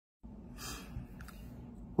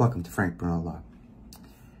Welcome to Frank Bruno Law.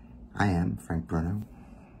 I am Frank Bruno.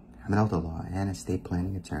 I'm an elder law and estate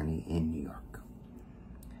planning attorney in New York.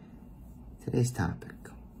 Today's topic: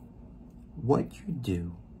 what you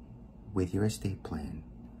do with your estate plan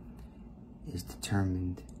is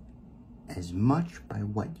determined as much by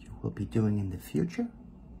what you will be doing in the future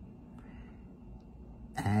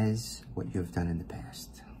as what you have done in the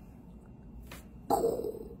past. What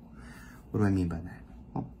do I mean by that?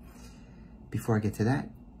 Well, before I get to that,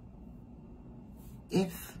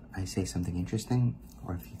 if I say something interesting,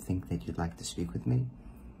 or if you think that you'd like to speak with me,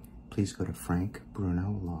 please go to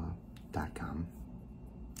frankbrunolaw.com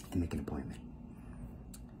and make an appointment.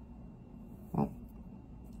 Well,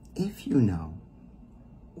 if you know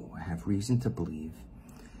or have reason to believe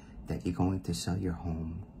that you're going to sell your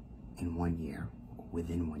home in 1 year, or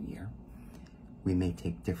within 1 year, we may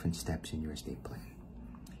take different steps in your estate plan.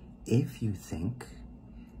 If you think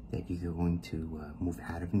that you're going to move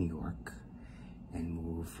out of New York and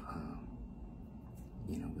move,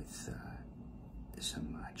 with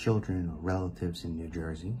some children or relatives in New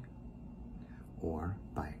Jersey, or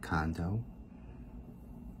buy a condo,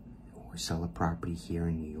 or sell a property here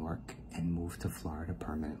in New York and move to Florida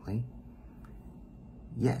permanently,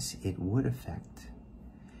 yes, it would affect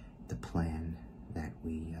the plan that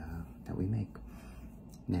we make.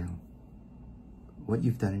 Now, what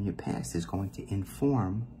you've done in your past is going to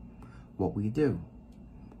inform what we do,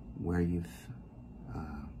 where you've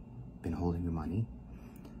been holding your money,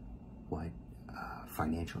 what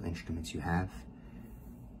financial instruments you have,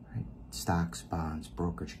 right? Stocks, bonds,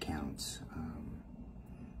 brokerage accounts,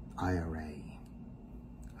 IRA,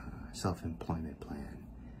 self-employment plan,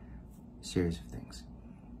 a series of things.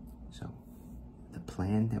 So the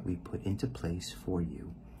plan that we put into place for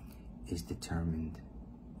you is determined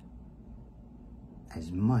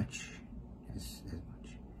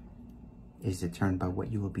is determined by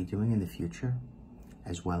what you will be doing in the future,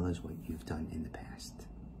 as well as what you've done in the past.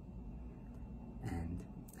 And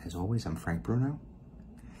as always, I'm Frank Bruno,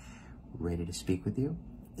 ready to speak with you.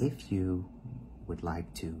 If you would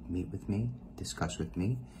like to meet with me, discuss with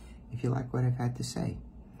me, if you like what I've had to say,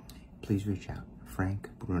 please reach out. Frank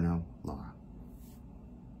Bruno Law.